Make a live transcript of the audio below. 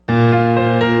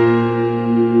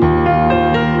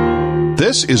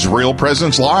This is Real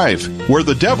Presence Live, where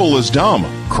the devil is dumb,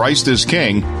 Christ is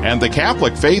king, and the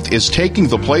Catholic faith is taking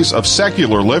the place of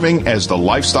secular living as the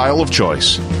lifestyle of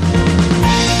choice.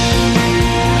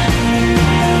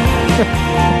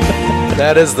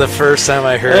 That is the first time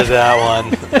I heard that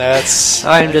one. That's.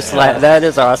 I'm just that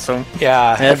is awesome.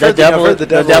 Yeah, the devil is dumb.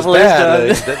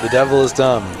 The devil is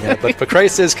dumb. Yeah, but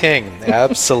Christ is king.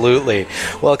 Absolutely.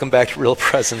 Welcome back to Real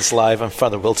Presence Live. I'm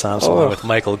Father Will Thompson along with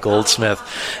Michael Goldsmith.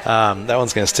 That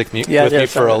one's going to stick with me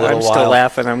for a little while. I'm still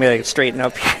laughing. I'm going to straighten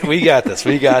up. We got this.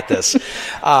 We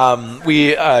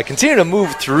continue to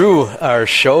move through our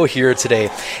show here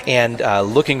today, and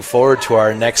looking forward to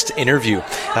our next interview.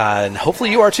 And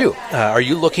hopefully you are too. Are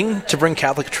you looking to bring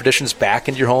Catholic traditions back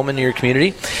into your home and your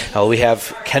community? We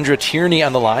have Kendra Tierney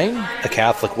on the line, a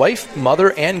Catholic wife,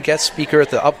 mother, and guest speaker at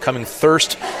the upcoming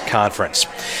Thirst Conference.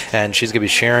 And she's going to be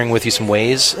sharing with you some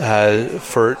ways to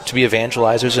be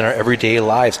evangelizers in our everyday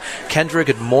lives. Kendra,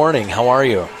 good morning. How are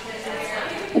you?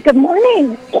 Good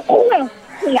morning.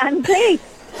 I'm great.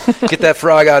 Get that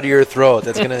frog out of your throat.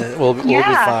 We'll be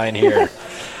fine here.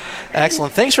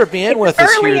 Excellent. Thanks for being with us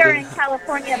here. Earlier in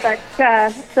California, but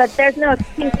there's no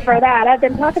excuse for that. I've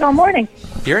been talking all morning.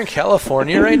 You're in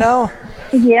California right now?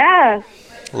 Yes.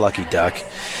 Lucky duck.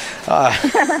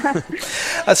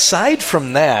 Aside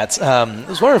from that, I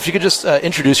was wondering if you could just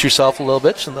introduce yourself a little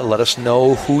bit and let us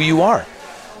know who you are.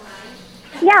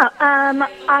 Yeah,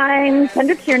 I'm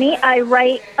Kendra Tierney. I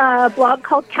write a blog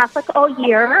called Catholic All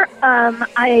Year.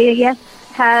 I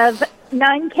have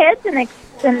 9 kids and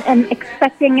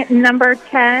expecting number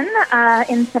 10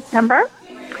 in September.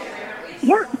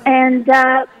 Yeah, and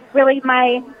really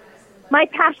my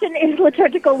passion is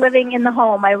liturgical living in the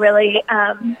home. I really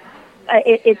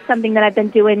it's something that I've been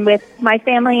doing with my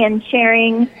family and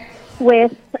sharing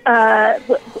with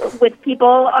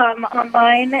people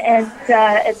online and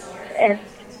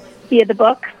via the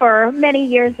book for many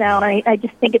years now. And I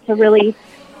just think it's a really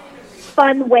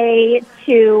fun way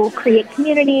to create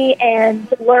community and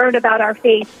learn about our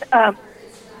faith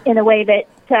in a way that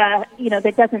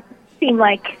that doesn't seem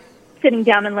like sitting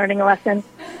down and learning a lesson.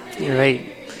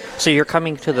 Right. So you're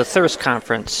coming to the Thirst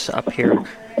Conference up here.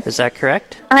 Is that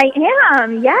correct? I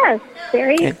am. Yes.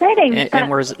 Very exciting. And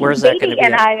where's that going to be? Baby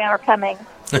and I are coming.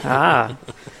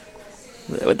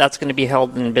 That's going to be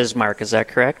held in Bismarck. Is that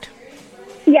correct?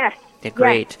 Yes. Yeah,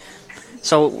 great. Yes.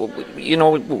 So,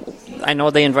 I know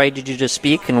they invited you to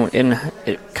speak in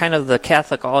kind of the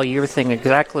Catholic All Year thing,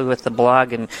 exactly with the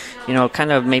blog, and,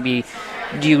 kind of maybe,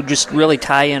 do you just really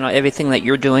tie in everything that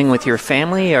you're doing with your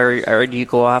family, or do you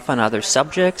go off on other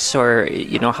subjects, or,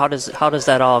 how does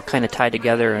that all kind of tie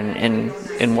together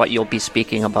in what you'll be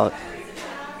speaking about?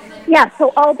 Yeah,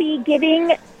 so I'll be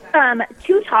giving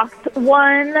 2 talks.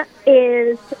 One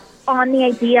is on the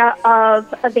idea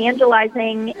of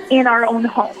evangelizing in our own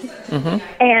homes. Mm-hmm.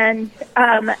 And,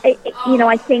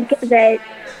 I think that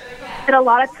a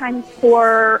lot of times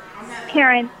for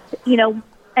parents,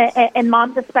 and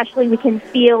moms especially, we can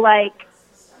feel like,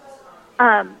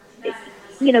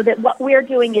 that what we're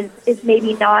doing is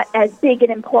maybe not as big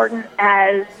and important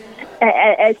as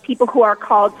people who are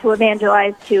called to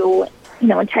evangelize to,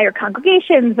 entire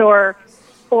congregations or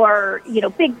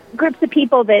big groups of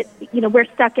people that, we're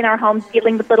stuck in our homes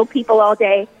dealing with little people all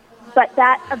day. But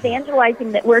that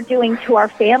evangelizing that we're doing to our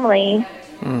family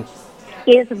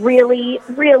is really,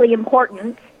 really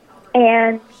important.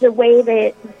 And the way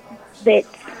that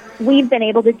we've been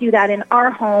able to do that in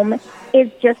our home is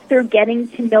just through getting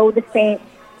to know the saints,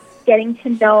 getting to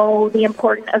know the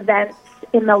important events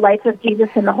in the life of Jesus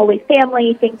and the Holy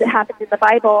Family, things that happened in the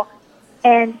Bible.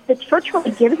 And the Church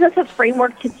really gives us a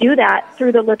framework to do that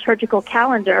through the liturgical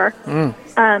calendar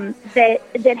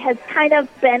that has kind of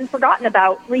been forgotten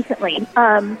about recently.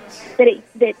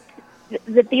 That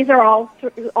these are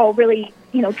all really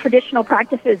traditional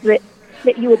practices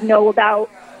that you would know about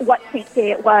what Saint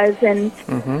Day it was, and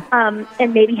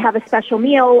maybe have a special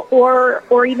meal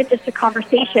or even just a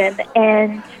conversation.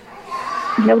 And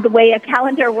the way a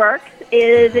calendar works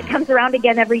is it comes around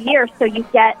again every year, so you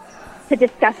get to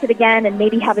discuss it again and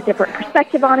maybe have a different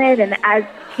perspective on it. And as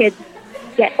kids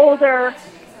get older,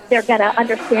 they're going to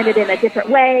understand it in a different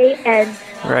way. And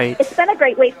It's been a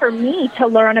great way for me to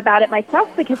learn about it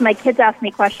myself, because my kids ask me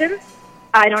questions.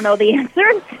 I don't know the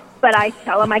answers, but I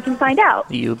tell them I can find out.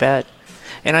 You bet.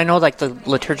 And I know like the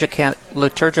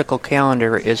liturgical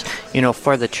calendar is,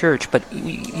 for the church, but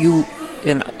you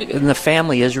in the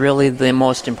family is really the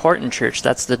most important church.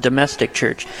 That's the domestic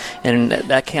church, and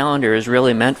that calendar is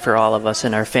really meant for all of us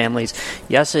in our families.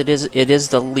 Yes, it is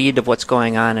the lead of what's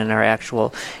going on in our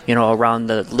actual, around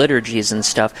the liturgies and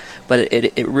stuff, but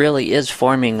it really is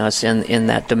forming us in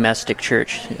that domestic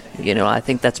church. I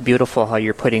think that's beautiful how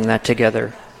you're putting that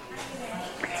together.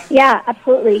 Yeah,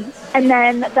 absolutely. And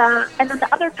then the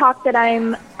other talk that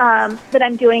I'm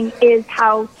doing is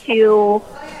how to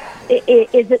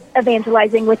is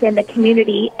evangelizing within the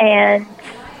community, and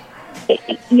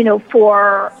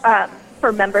for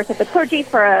members of the clergy,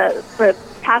 for a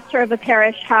pastor of a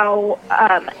parish, how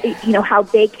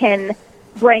they can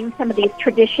bring some of these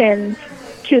traditions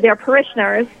to their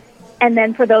parishioners, and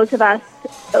then for those of us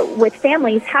with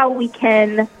families, how we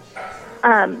can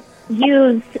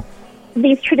use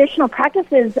these traditional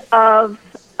practices of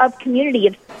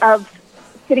community, of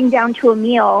sitting down to a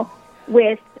meal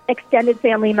with extended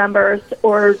family members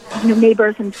or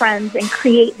neighbors and friends, and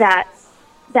create that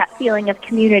feeling of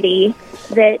community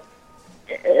that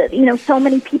so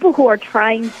many people who are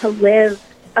trying to live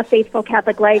a faithful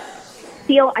Catholic life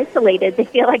feel isolated. They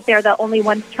feel like they're the only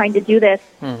ones trying to do this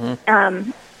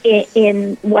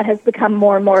in what has become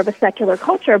more and more of a secular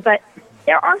culture. But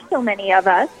there are so many of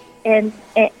us, and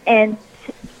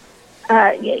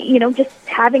just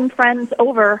having friends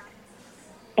over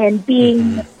and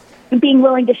being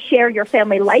willing to share your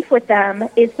family life with them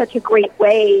is such a great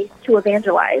way to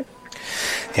evangelize.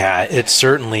 Yeah, it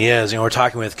certainly is. We're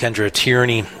talking with Kendra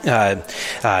Tierney.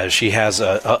 She has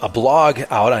a blog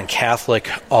out on Catholic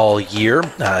All Year.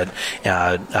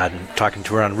 Talking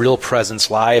to her on Real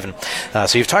Presence Live. And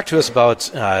so you've talked to us about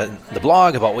the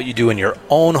blog, about what you do in your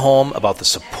own home, about the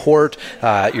support.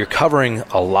 You're covering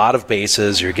a lot of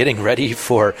bases. You're getting ready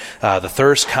for the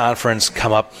Thirst Conference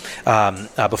come up.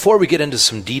 Before we get into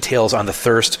some details on the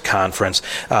Thirst Conference,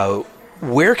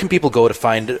 where can people go to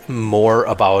find more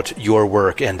about your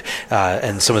work and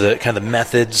some of the kind of the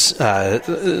methods,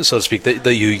 so to speak, that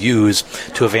you use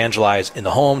to evangelize in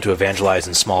the home, to evangelize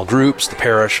in small groups, the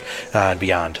parish, and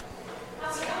beyond?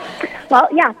 Well,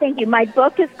 yeah, thank you. My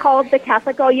book is called The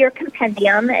Catholic All Year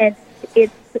Compendium, and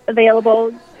it's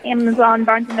available Amazon,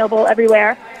 Barnes & Noble,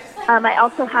 everywhere. I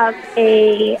also have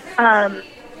a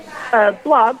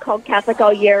blog called Catholic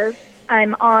All Year.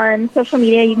 I'm on social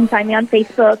media. You can find me on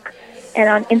Facebook and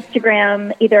on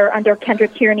Instagram, either under Kendra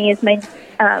Tierney is my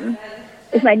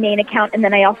main account, and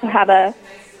then I also have a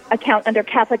account under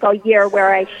Catholic All Year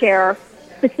where I share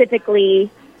specifically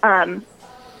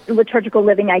liturgical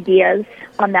living ideas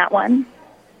on that one.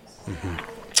 Mm-hmm.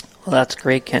 Well, that's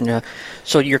great, Kendra.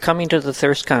 So you're coming to the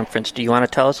Thirst Conference. Do you want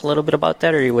to tell us a little bit about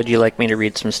that, or would you like me to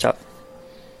read some stuff?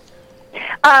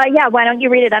 Yeah, why don't you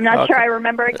read it? I'm not sure I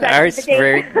remember exactly the date.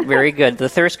 Very, very good. The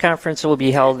Thirst Conference will be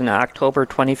held on October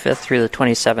 25th through the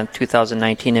 27th,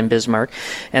 2019 in Bismarck,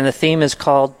 and the theme is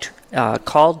called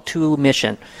to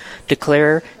Mission.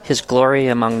 Declare His glory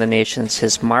among the nations,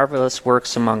 His marvelous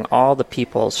works among all the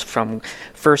peoples, from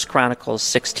 1 Chronicles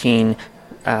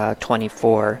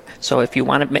 16:24. So if you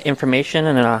want information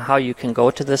on how you can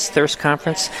go to this Thirst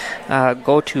Conference,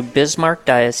 go to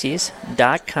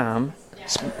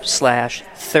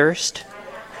bismarckdiocese.com/thirst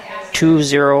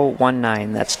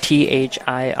 2019. That's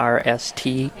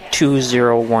THIRST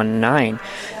 2019,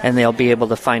 and they'll be able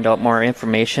to find out more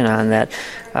information on that.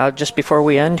 Just before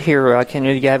we end here, do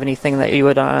you have anything that you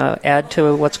would add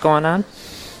to what's going on?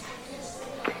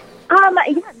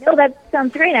 No, that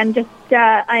sounds great. I'm just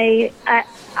I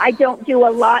don't do a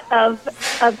lot of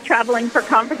traveling for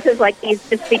conferences like these,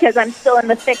 just because I'm still in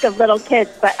the thick of little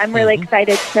kids. But I'm really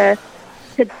excited to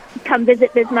come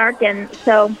visit Bismarck, and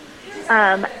so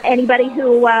anybody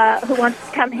who wants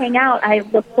to come hang out, I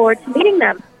look forward to meeting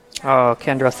them. Oh,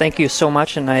 Kendra, thank you so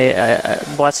much, and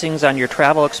blessings on your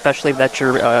travel, especially that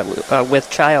you're with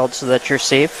child, so that you're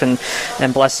safe, and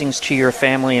blessings to your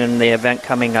family and the event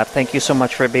coming up. Thank you so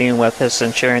much for being with us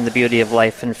and sharing the beauty of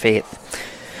life and faith.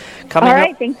 All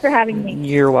right, thanks for having me.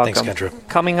 You're welcome. Thanks, Kendra.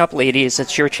 Coming up, ladies,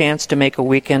 it's your chance to make a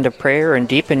weekend of prayer and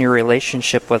deepen your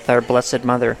relationship with our Blessed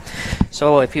Mother.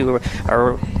 So if you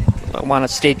want to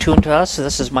stay tuned to us,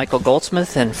 this is Michael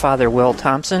Goldsmith and Father Will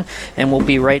Thompson, and we'll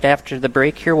be right after the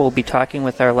break here. We'll be talking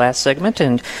with our last segment,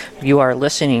 and you are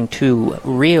listening to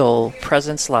Real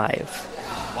Presence Live.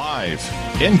 Live,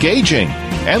 engaging,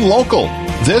 and local.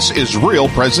 This is Real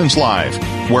Presence Live,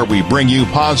 where we bring you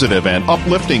positive and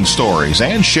uplifting stories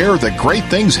and share the great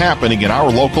things happening in our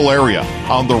local area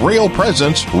on the Real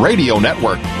Presence Radio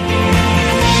Network.